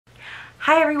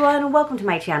Hi everyone, welcome to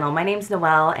my channel. My name's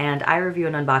Noelle and I review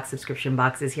and unbox subscription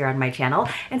boxes here on my channel.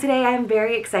 And today I am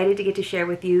very excited to get to share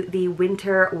with you the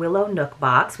winter Willow Nook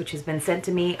box, which has been sent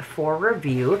to me for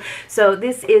review. So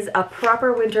this is a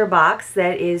proper winter box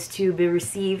that is to be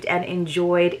received and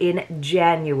enjoyed in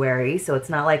January. So it's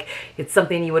not like it's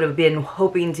something you would have been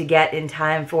hoping to get in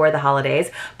time for the holidays.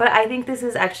 But I think this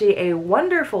is actually a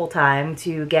wonderful time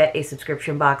to get a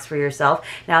subscription box for yourself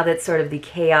now that sort of the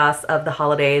chaos of the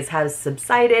holidays has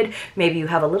subsided. Maybe you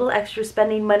have a little extra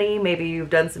spending money, maybe you've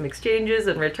done some exchanges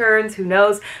and returns, who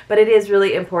knows, but it is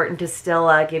really important to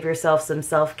still give yourself some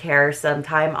self-care, some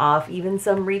time off, even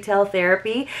some retail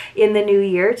therapy in the new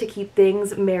year to keep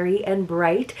things merry and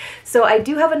bright. So I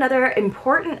do have another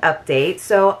important update.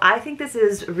 So I think this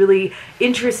is really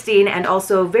interesting and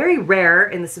also very rare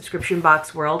in the subscription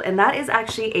box world, and that is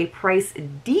actually a price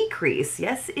decrease.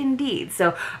 Yes, indeed.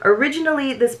 So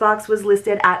originally this box was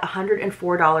listed at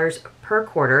 $104 per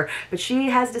quarter, but she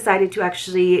has decided to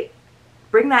actually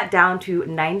bring that down to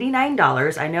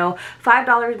 $99. I know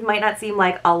 $5 might not seem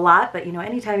like a lot, but you know,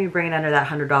 anytime you bring it under that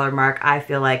 $100 mark, I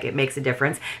feel like it makes a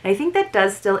difference. And I think that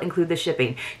does still include the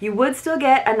shipping. You would still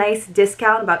get a nice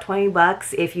discount, about 20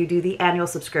 bucks if you do the annual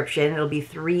subscription. It'll be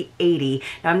 $380.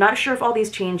 Now I'm not sure if all these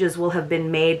changes will have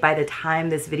been made by the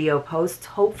time this video posts,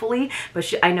 hopefully, but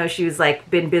I know she was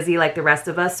been busy like the rest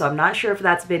of us, so I'm not sure if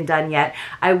that's been done yet.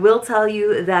 I will tell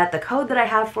you that the code that I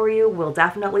have for you will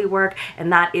definitely work, and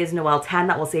that is Noelle10.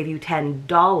 That will save you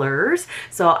 $10.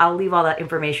 So I'll leave all that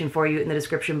information for you in the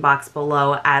description box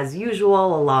below as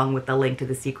usual, along with the link to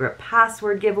the secret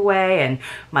password giveaway and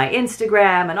my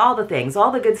Instagram and all the things.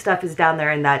 All the good stuff is down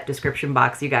there in that description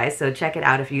box, you guys. So check it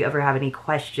out if you ever have any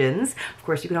questions. Of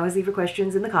course, you can always leave your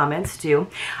questions in the comments too.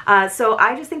 So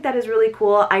I just think that is really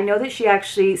cool. I know that she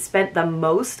actually spent the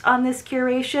most on this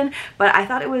curation, but I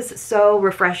thought it was so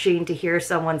refreshing to hear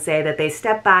someone say that they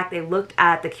stepped back, they looked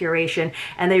at the curation,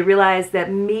 and they realized that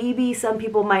maybe some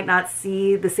people might not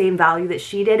see the same value that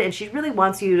she did, and she really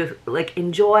wants you to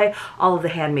enjoy all of the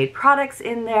handmade products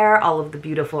in there, all of the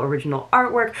beautiful original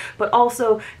artwork, but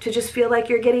also to just feel like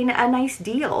you're getting a nice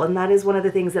deal. And that is one of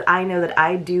the things that I know that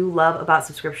I do love about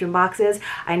subscription boxes.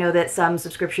 I know that some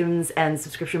subscriptions and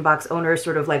subscription box owners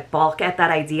sort of balk at that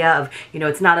idea of, you know,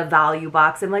 it's not a value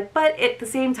box. I'm like, but at the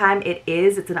same time it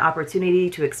is. It's an opportunity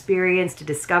to experience, to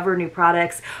discover new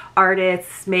products,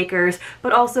 artists, makers,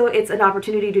 but also it's an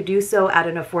opportunity to do so at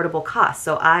an affordable cost.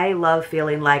 So I love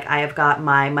feeling like I have got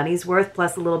my money's worth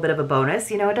plus a little bit of a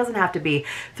bonus. You know, it doesn't have to be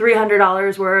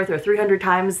 $300 worth or 300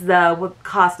 times the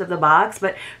cost of the box,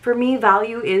 but for me,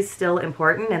 value is still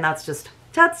important, and that's just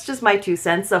my 2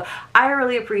 cents. So I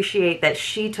really appreciate that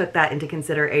she took that into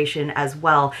consideration as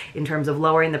well in terms of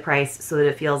lowering the price so that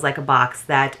it feels like a box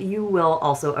that you will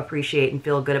also appreciate and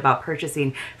feel good about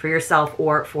purchasing for yourself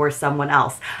or for someone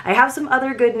else. I have some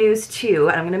other good news too,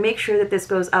 and I'm going to make sure that this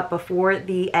goes up before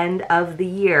the end of the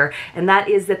year, and that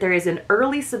is that there is an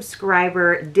early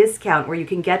subscriber discount where you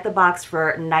can get the box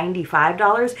for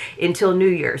 $95 until New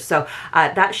Year's. So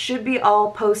that should be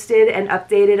all posted and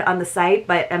updated on the site,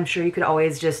 but I'm sure you could always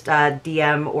just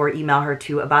DM or email her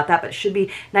too about that, but it should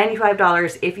be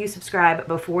 $95 if you subscribe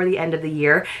before the end of the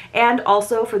year. And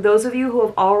also for those of you who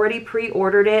have already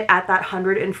pre-ordered it at that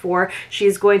 $104,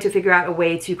 she's going to figure out a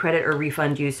way to credit or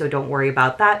refund you, so don't worry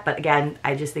about that. But again,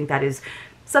 I just think that is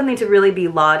something to really be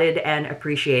lauded and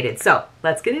appreciated. So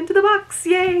let's get into the box.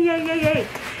 Yay, yay, yay, yay.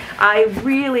 I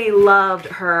really loved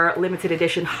her limited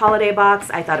edition holiday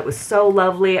box. I thought it was so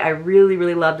lovely. I really,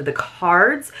 really loved the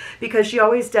cards because she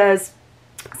always does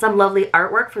some lovely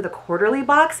artwork for the quarterly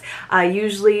box,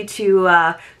 usually to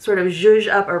sort of zhuzh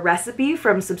up a recipe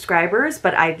from subscribers,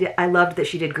 but I loved that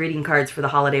she did greeting cards for the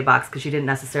holiday box because she didn't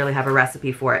necessarily have a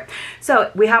recipe for it.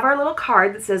 So we have our little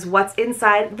card that says what's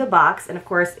inside the box, and of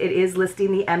course it is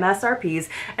listing the MSRPs.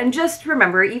 And just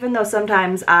remember, even though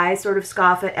sometimes I sort of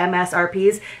scoff at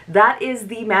MSRPs, that is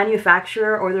the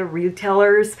manufacturer or the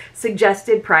retailer's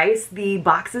suggested price. The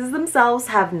boxes themselves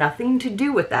have nothing to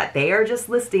do with that. They are just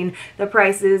listing the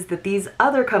price that these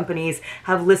other companies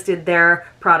have listed their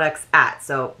products at.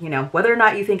 So, you know, whether or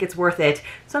not you think it's worth it,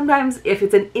 sometimes if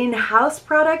it's an in-house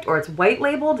product or it's white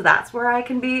labeled, that's where I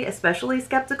can be especially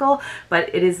skeptical,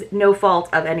 but it is no fault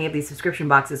of any of these subscription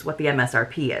boxes what the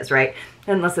MSRP is, right?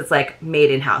 Unless it's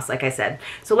made in-house, like I said.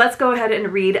 So let's go ahead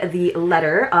and read the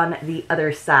letter on the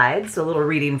other side. So a little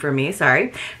reading for me,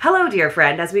 sorry. Hello, dear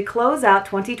friend. As we close out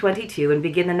 2022 and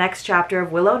begin the next chapter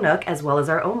of Willow Nook as well as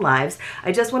our own lives,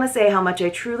 I just want to say how much I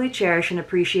truly cherish and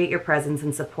appreciate your presence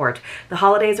and support. The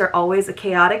holidays are always a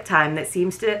chaotic time that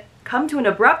seems to come to an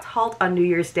abrupt halt on New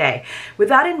Year's Day. With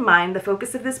that in mind, the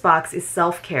focus of this box is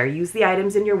self-care. Use the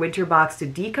items in your winter box to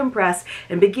decompress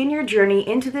and begin your journey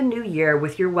into the new year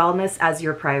with your wellness as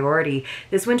your priority.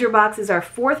 This winter box is our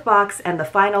 4th box and the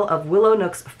final of Willow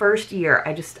Nook's first year.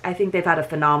 I think they've had a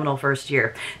phenomenal first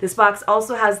year. This box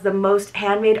also has the most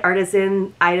handmade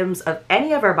artisan items of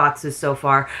any of our boxes so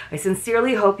far. I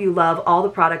sincerely hope you love all the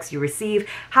products you receive.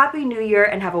 Happy New Year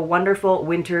and have a wonderful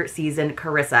winter season,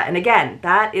 Carissa. And again,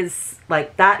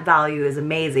 that value is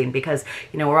amazing because,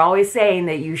 you know, we're always saying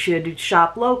that you should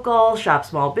shop local, shop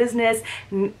small business.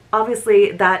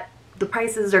 Obviously the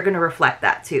prices are going to reflect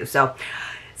that too. So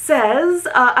says,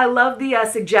 I love the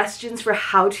suggestions for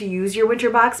how to use your winter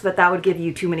box, but that would give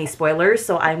you too many spoilers.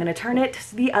 So I'm going to turn it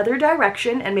the other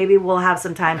direction and maybe we'll have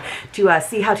some time to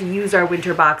see how to use our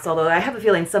winter box. Although I have a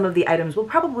feeling some of the items will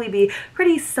probably be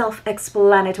pretty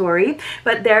self-explanatory.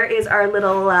 But there is our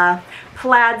little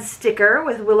plaid sticker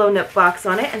with Willow Nook Box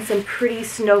on it and some pretty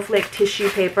snowflake tissue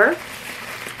paper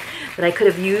that I could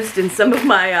have used in some of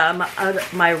my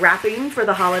my wrapping for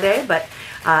the holiday, but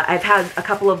I've had a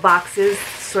couple of boxes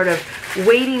sort of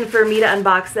waiting for me to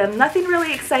unbox them. Nothing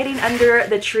really exciting under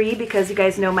the tree because you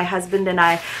guys know my husband and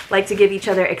I like to give each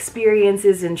other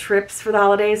experiences and trips for the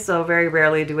holidays, so very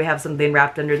rarely do we have something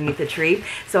wrapped underneath the tree.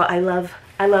 So I love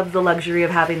the luxury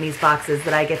of having these boxes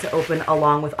that I get to open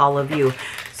along with all of you.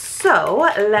 So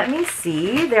let me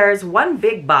see, there's one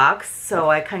big box,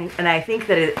 so I think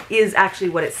that it is actually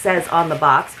what it says on the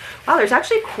box. Wow, there's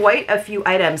actually quite a few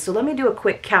items, so let me do a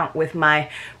quick count with my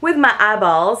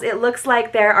eyeballs. It looks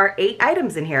like there are 8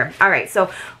 items in here. All right,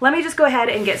 so let me just go ahead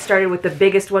and get started with the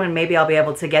biggest one and maybe I'll be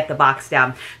able to get the box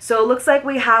down. So it looks like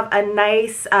we have a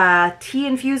nice tea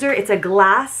infuser. It's a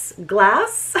glass,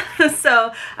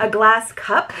 so a glass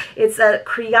cup. It's a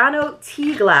Criano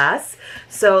tea glass.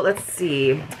 So let's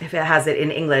see if it has it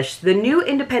in English. The new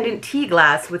independent tea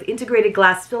glass with integrated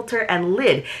glass filter and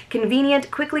lid. Convenient,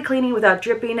 quickly cleaning without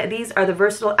dripping. These are the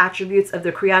versatile attributes of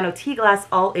the Criano tea glass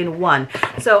all in one.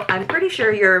 So I'm pretty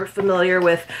sure you're familiar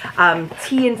with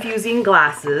tea infusing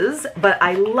glasses, but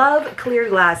I love clear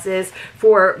glasses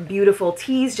for beautiful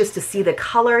teas just to see the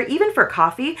color, even for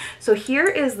coffee. So here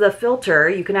is the filter.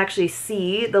 You can actually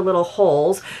see the little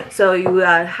holes. So you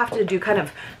have to do kind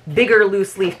of bigger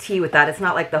loose leaf tea with that. It's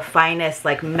not like the finest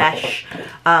like mesh,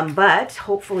 but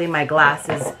hopefully my glass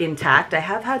is intact. I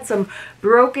have had some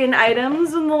broken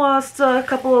items in the last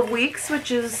couple of weeks,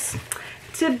 which is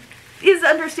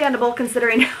understandable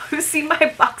considering I've seen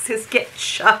my boxes get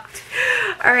chucked.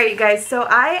 All right, you guys, so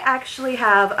I actually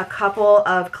have a couple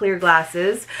of clear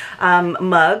glasses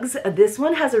mugs. This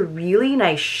one has a really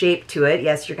nice shape to it.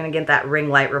 Yes, you're gonna get that ring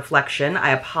light reflection. I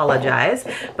apologize.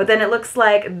 But then it looks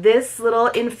like this little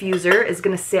infuser is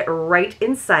gonna sit right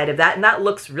inside of that, and that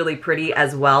looks really pretty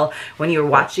as well when you're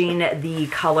watching the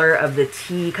color of the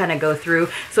tea kind of go through.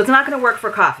 So it's not gonna work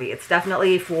for coffee. It's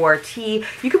definitely for tea.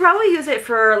 You could probably use it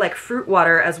for like fruit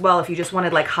water as well if you just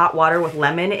wanted like hot water with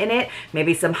lemon in it,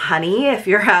 maybe some honey if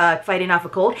you're fighting off a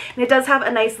cold. And it does have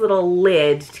a nice little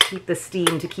lid to keep the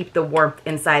steam, to keep the warmth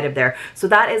inside of there. So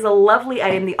that is a lovely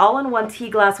item, the all-in-one tea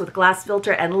glass with glass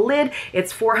filter and lid.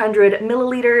 It's 400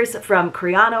 milliliters from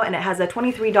Criano and it has a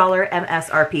 $23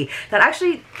 MSRP. That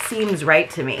actually seems right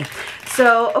to me.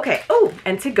 So, okay, oh,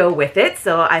 and to go with it,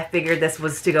 so I figured this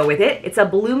was to go with it, it's a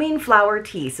blooming flower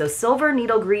tea, so silver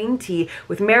needle green tea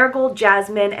with marigold,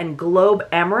 jasmine, and globe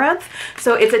amaranth.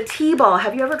 So it's a tea ball.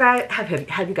 Have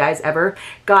you guys ever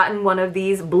gotten one of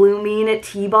these blooming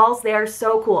tea balls? They are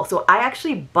so cool. So I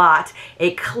actually bought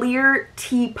a clear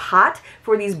teapot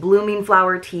for these blooming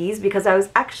flower teas because I was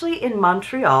actually in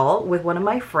Montreal with one of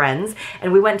my friends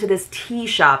and we went to this tea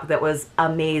shop that was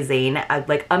amazing,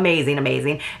 like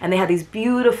amazing, and they had these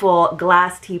beautiful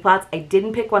glass teapots. I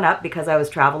didn't pick one up because I was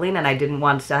traveling and I didn't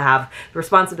want to have the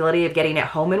responsibility of getting it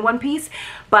home in one piece,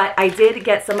 but I did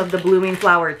get some of the blooming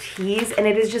flower teas and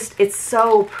it is just, it's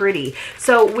so pretty.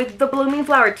 So with the blooming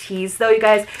flower teas though, you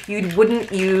guys, you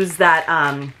wouldn't use that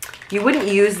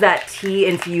tea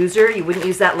infuser. You wouldn't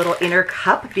use that little inner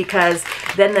cup because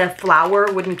then the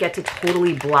flower wouldn't get to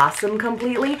totally blossom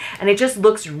completely, and it just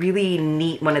looks really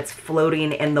neat when it's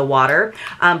floating in the water.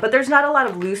 But there's not a lot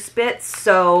of loose bits,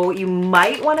 so you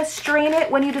might want to strain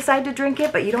it when you decide to drink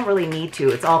it, but you don't really need to.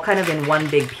 It's all kind of in one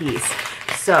big piece.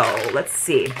 So let's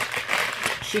see.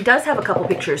 She does have a couple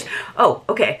pictures. Oh,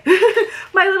 okay.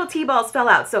 My little tea balls fell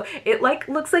out. So it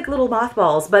looks like little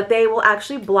mothballs, but they will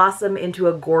actually blossom into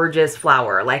a gorgeous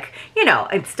flower. Like, you know,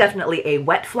 it's definitely a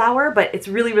wet flower, but it's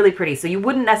really, really pretty. So you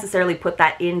wouldn't necessarily put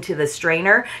that into the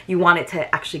strainer. You want it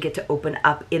to actually get to open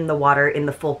up in the water in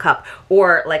the full cup.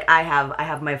 Or like I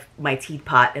have my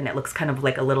teapot, and it looks kind of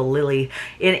like a little lily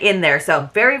in there. So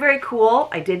very, very cool.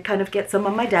 I did kind of get some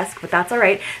on my desk, but that's all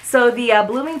right. So the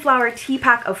Blooming Flower tea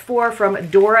pack of 4 from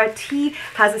Dora Tea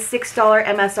has a $6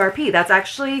 MSRP. That's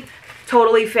actually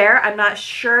totally fair. I'm not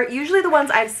sure. Usually the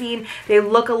ones I've seen, they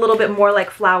look a little bit more like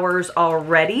flowers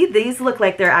already. These look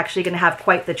like they're actually going to have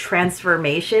quite the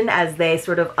transformation as they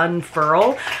sort of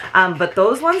unfurl. But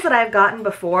those ones that I've gotten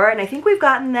before, and I think we've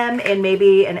gotten them in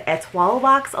maybe an Etoile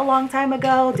box a long time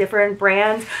ago, different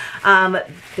brands,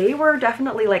 they were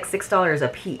definitely like $6 a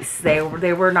piece. They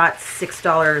were not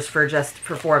 $6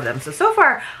 for 4 of them. So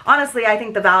far, honestly, I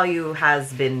think the value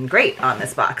has been great on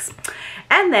this box.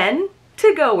 And then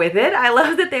to go with it, I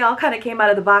love that they all kind of came out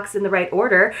of the box in the right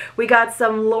order. We got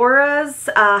some Laura's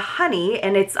honey,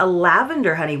 and it's a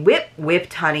lavender honey,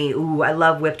 whipped honey. Ooh, I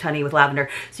love whipped honey with lavender.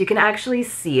 So you can actually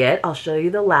see it. I'll show you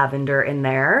the lavender in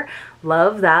there.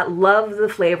 Love that. Love the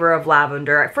flavor of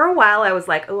lavender. For a while I was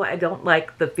like, oh, I don't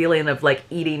like the feeling of like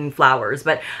eating flowers,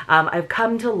 but I've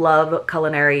come to love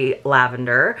culinary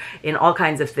lavender in all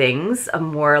kinds of things,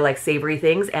 more like savory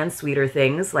things and sweeter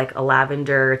things, like a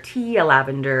lavender tea, a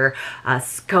lavender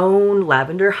scone,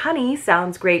 lavender honey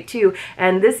sounds great too.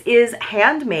 And this is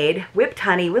handmade whipped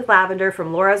honey with lavender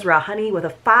from Laura's Raw Honey with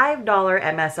a $5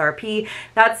 MSRP.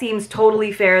 That seems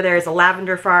totally fair. There's a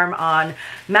lavender farm on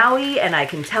Maui, and I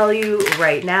can tell you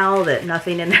right now that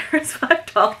nothing in there is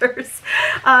 $5.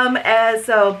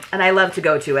 And I love to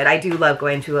go to it. I do love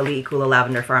going to a Li'ikula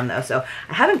lavender farm though. So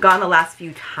I haven't gone the last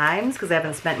few times because I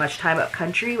haven't spent much time up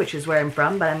country, which is where I'm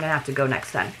from, but I'm gonna have to go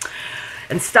next time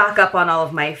and stock up on all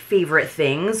of my favorite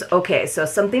things. Okay, so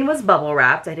something was bubble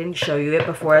wrapped. I didn't show you it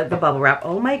before the bubble wrap.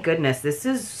 Oh my goodness, this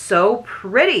is so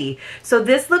pretty. So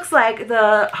this looks like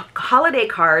the holiday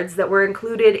cards that were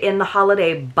included in the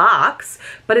holiday box,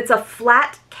 but it's a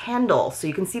flat candle. So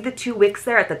you can see the 2 wicks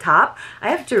there at the top. I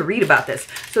have to read about this.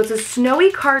 So it's a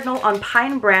snowy cardinal on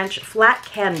pine branch flat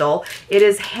candle. It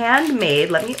is handmade.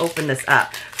 Let me open this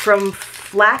up. From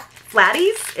Flatties.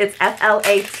 It's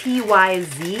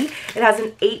Flatyz. It has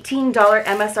an $18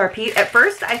 MSRP. At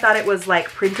first, I thought it was like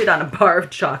printed on a bar of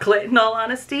chocolate, in all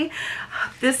honesty.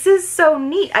 This is so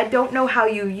neat. I don't know how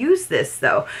you use this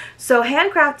though. So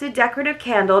handcrafted decorative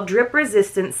candle, drip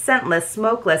resistant, scentless,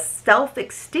 smokeless,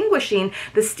 self-extinguishing.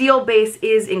 The steel base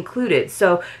is included.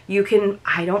 So you can,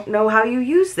 I don't know how you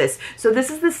use this. So this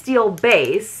is the steel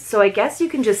base. So I guess you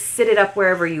can just sit it up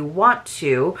wherever you want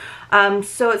to.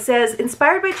 So it says,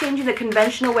 inspired by changing the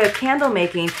conventional way of candle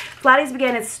making, Flatties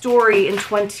began its story in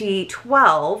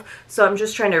 2012. So I'm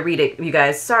just trying to read it, you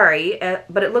guys, sorry.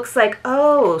 But it looks like,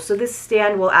 oh, so this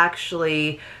stand will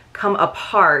actually come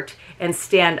apart and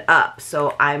stand up.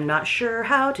 So I'm not sure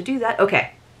how to do that.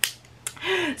 Okay.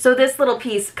 So this little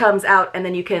piece comes out, and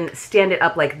then you can stand it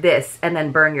up like this and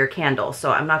then burn your candle.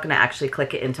 So I'm not going to actually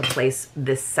click it into place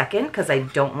this second because I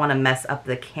don't want to mess up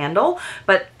the candle.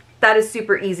 But that is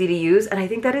super easy to use, and I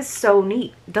think that is so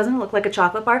neat. It doesn't look like a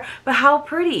chocolate bar, but how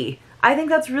pretty. I think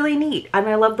that's really neat. I mean,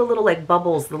 I love the little like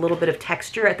bubbles, the little bit of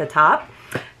texture at the top.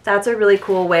 That's a really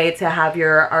cool way to have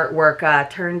your artwork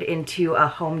turned into a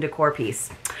home decor piece.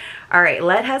 All right,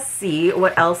 let us see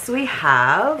what else we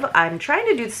have. I'm trying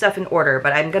to do stuff in order,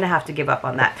 but I'm gonna have to give up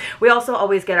on that. We also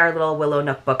always get our little Willow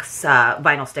Nook Box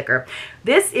vinyl sticker.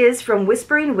 This is from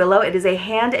Whispering Willow. It is a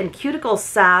hand and cuticle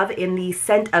salve in the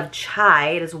scent of chai.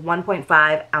 It is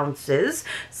 1.5 ounces.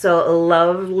 So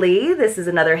lovely. This is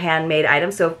another handmade item.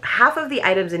 So half of the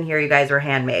items in here, you guys, are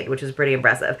handmade, which is pretty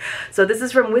impressive. So this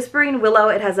is from Whispering Willow.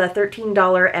 It has a $13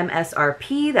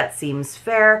 MSRP. That seems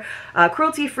fair.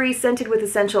 Cruelty-free, scented with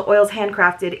essential oils,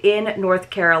 handcrafted in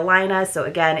North Carolina. So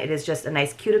again, it is just a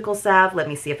nice cuticle salve. Let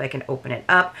me see if I can open it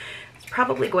up. It's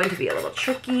probably going to be a little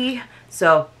tricky.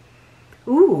 So,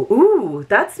 ooh,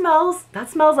 that smells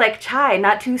like chai.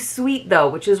 Not too sweet though,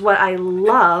 which is what I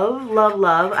love, love,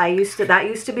 love. That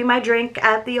used to be my drink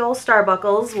at the old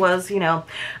Starbuckles, was, you know,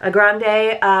 a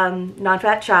grande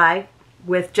non-fat chai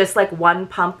with just like 1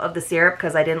 pump of the syrup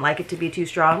because I didn't like it to be too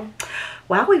strong.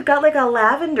 Wow, we've got like a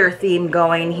lavender theme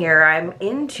going here. I'm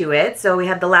into it. So we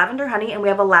have the lavender honey, and we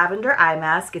have a lavender eye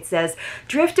mask. It says,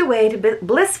 drift away to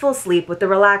blissful sleep with the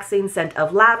relaxing scent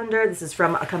of lavender. This is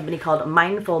from a company called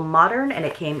Mindful Modern, and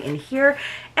it came in here.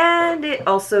 And it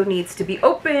also needs to be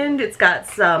opened. It's got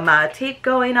some tape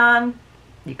going on.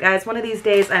 you guys, one of these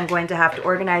days I'm going to have to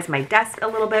organize my desk a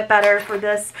little bit better for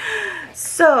this.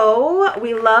 So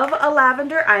we love a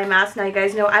lavender eye mask. Now you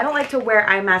guys know I don't like to wear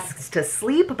eye masks to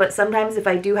sleep, but sometimes if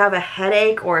I do have a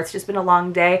headache or it's just been a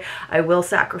long day, I will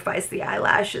sacrifice the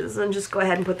eyelashes and just go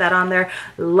ahead and put that on there.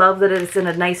 Love that it's in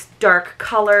a nice dark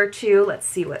color too. Let's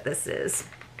see what this is.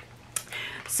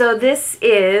 So this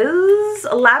is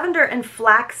lavender and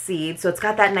flaxseed, so it's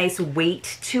got that nice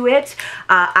weight to it.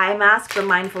 Eye mask for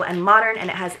mindful and modern, and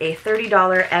it has a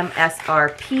 $30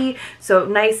 MSRP, so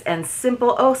nice and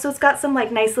simple. Oh, so it's got some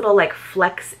like nice little like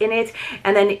flecks in it,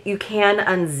 and then you can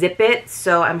unzip it,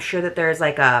 so I'm sure that there's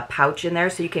like a pouch in there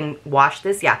so you can wash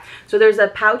this. Yeah, so there's a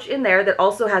pouch in there that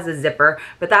also has a zipper,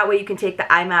 but that way you can take the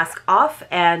eye mask off,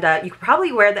 and you could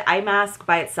probably wear the eye mask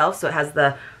by itself, so it has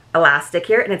the elastic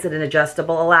here, and it's an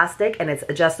adjustable elastic, and it's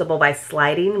adjustable by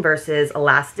sliding versus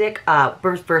elastic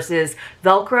versus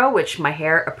Velcro, which my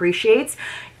hair appreciates.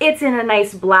 It's in a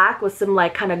nice black with some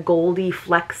like kind of goldy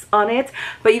flecks on it,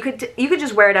 but you could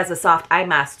just wear it as a soft eye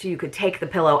mask too. You could take the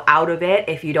pillow out of it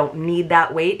if you don't need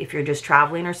that weight, if you're just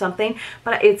traveling or something,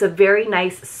 but it's a very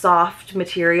nice soft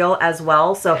material as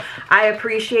well, so I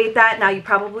appreciate that. Now you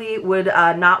probably would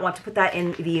not want to put that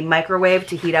in the microwave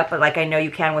to heat up, but like I know you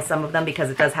can with some of them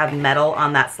because it does have metal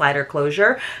on that slider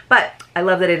closure. But I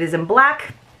love that it is in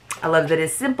black. I love that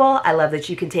it's simple. I love that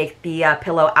you can take the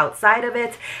pillow outside of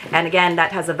it. And again,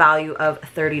 that has a value of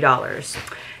 $30.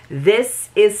 This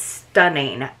is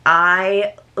stunning.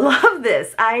 I love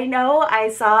this. I know I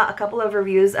saw a couple of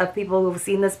reviews of people who've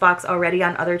seen this box already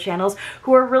on other channels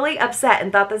who were really upset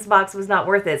and thought this box was not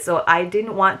worth it. So I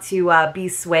didn't want to be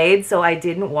swayed, so I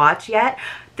didn't watch yet.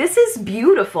 This is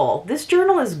beautiful. This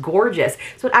journal is gorgeous.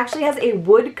 So it actually has a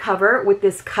wood cover with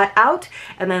this cutout,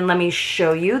 and then let me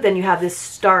show you. Then you have this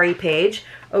starry page.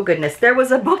 Oh goodness, there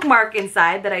was a bookmark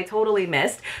inside that I totally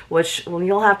missed, which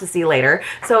you'll have to see later.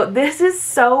 So this is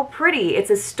so pretty. It's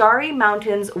a Starry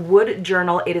Mountains wood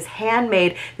journal. It is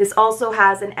handmade. This also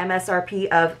has an MSRP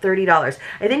of $30.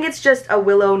 I think it's just a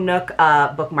Willow Nook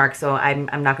bookmark, so I'm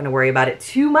not going to worry about it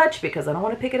too much because I don't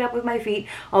want to pick it up with my feet.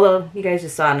 Although you guys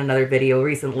just saw in another video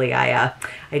recently, I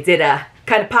did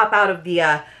kind of pop out of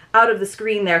the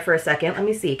screen there for a second. Let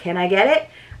me see. Can I get it?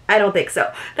 I don't think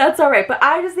so. That's all right. But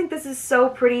I just think this is so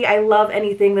pretty. I love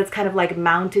anything that's kind of like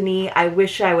mountainy. I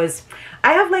wish I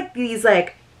have like these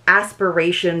like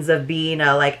aspirations of being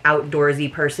a like outdoorsy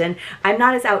person. I'm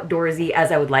not as outdoorsy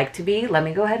as I would like to be. Let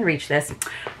me go ahead and reach this.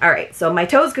 All right. So my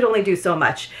toes could only do so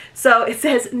much. So it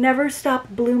says never stop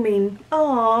blooming.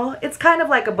 Oh, it's kind of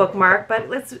like a bookmark, but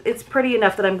it's pretty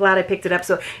enough that I'm glad I picked it up.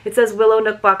 So it says Willow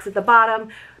Nook Box at the bottom.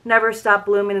 Never stop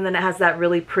blooming, and then it has that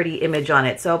really pretty image on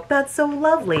it. So that's so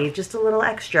lovely, just a little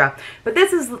extra. But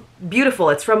this is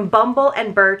beautiful. It's from Bumble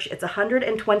and Birch. It's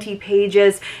 120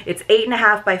 pages. It's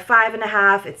 8.5 by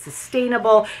 5.5. It's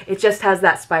sustainable. It just has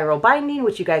that spiral binding,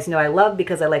 which you guys know I love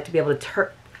because I like to be able to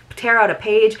tear out a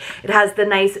page. It has the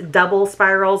nice double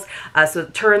spirals, so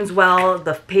it turns well.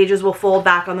 The pages will fold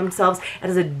back on themselves. It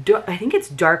has I think it's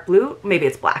dark blue, maybe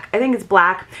it's black. I think it's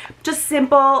black. Just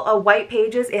simple white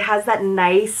pages. It has that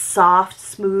nice, soft,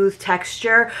 smooth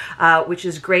texture, which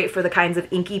is great for the kinds of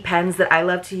inky pens that I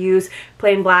love to use.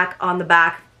 Plain black on the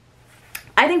back.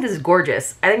 I think this is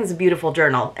gorgeous. I think it's a beautiful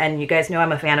journal, and you guys know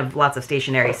I'm a fan of lots of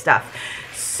stationery stuff.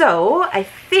 So I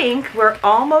think we're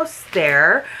almost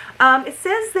there. It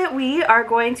says that we are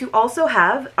going to also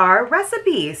have our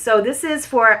recipe. So this is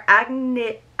for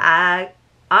Unganetti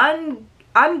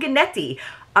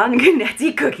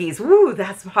cookies. Woo,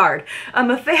 that's hard. A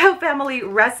Maffeo family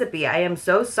recipe. I am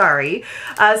so sorry.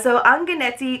 So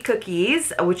Unganetti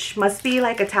cookies, which must be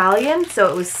like Italian. So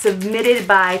it was submitted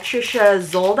by Trisha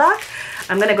Zoldak.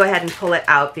 I'm going to go ahead and pull it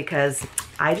out because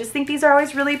I just think these are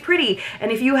always really pretty.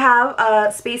 And if you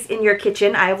have space in your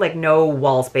kitchen, I have like no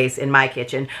wall space in my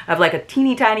kitchen. I have like a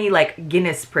teeny tiny like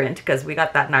Guinness print because we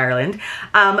got that in Ireland.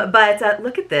 But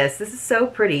look at this. This is so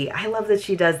pretty. I love that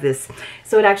she does this.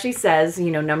 So it actually says, you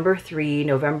know, number 3,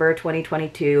 November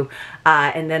 2022.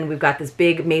 And then we've got this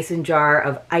big mason jar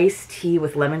of iced tea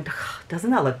with lemon.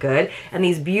 Doesn't that look good? And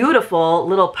these beautiful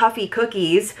little puffy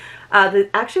cookies that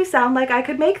actually sound like I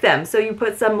could make them. So you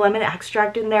put some lemon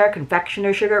extract in there,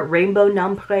 confectioner sugar, rainbow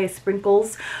nonpareil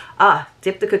sprinkles.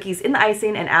 Dip the cookies in the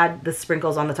icing and add the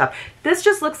sprinkles on the top. This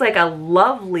just looks like a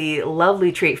lovely,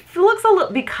 lovely treat. It looks a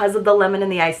little, because of the lemon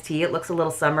and the iced tea, it looks a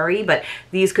little summery, but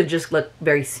these could just look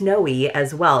very snowy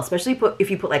as well. Especially if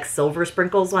you put like silver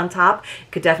sprinkles on top,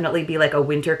 it could definitely be like a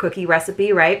winter cookie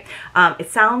recipe, right?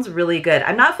 It sounds really good.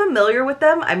 I'm not familiar with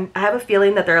them. I have a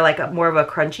feeling that they're like more of a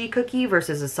crunchy cookie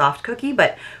versus a soft cookie,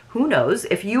 but who knows?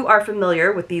 If you are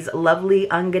familiar with these lovely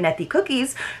unganetti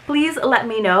cookies, please let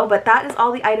me know. But that is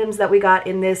all the items that we got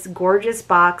in this gorgeous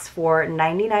box for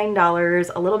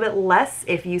 $99, a little bit less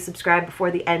if you subscribe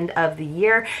before the end of the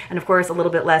year, and of course a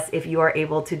little bit less if you are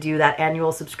able to do that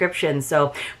annual subscription.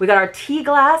 So we got our tea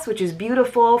glass, which is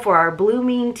beautiful for our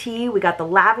blooming tea. We got the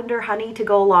lavender honey to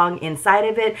go along inside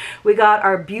of it. We got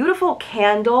our beautiful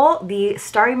candle, the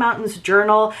Starry Mountains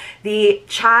journal, the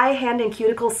chai hand and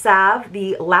cuticle salve,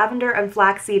 the lavender and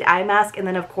flaxseed eye mask, and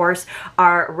then of course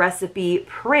our recipe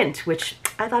print, which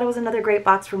I thought it was another great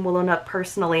box from Willow Nook.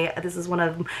 Personally, this is one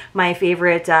of my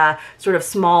favorite sort of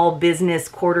small business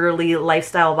quarterly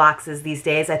lifestyle boxes these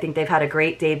days. I think they've had a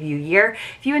great debut year.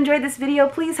 If you enjoyed this video,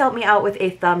 please help me out with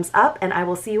a thumbs up, and I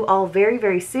will see you all very,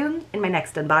 very soon in my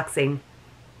next unboxing.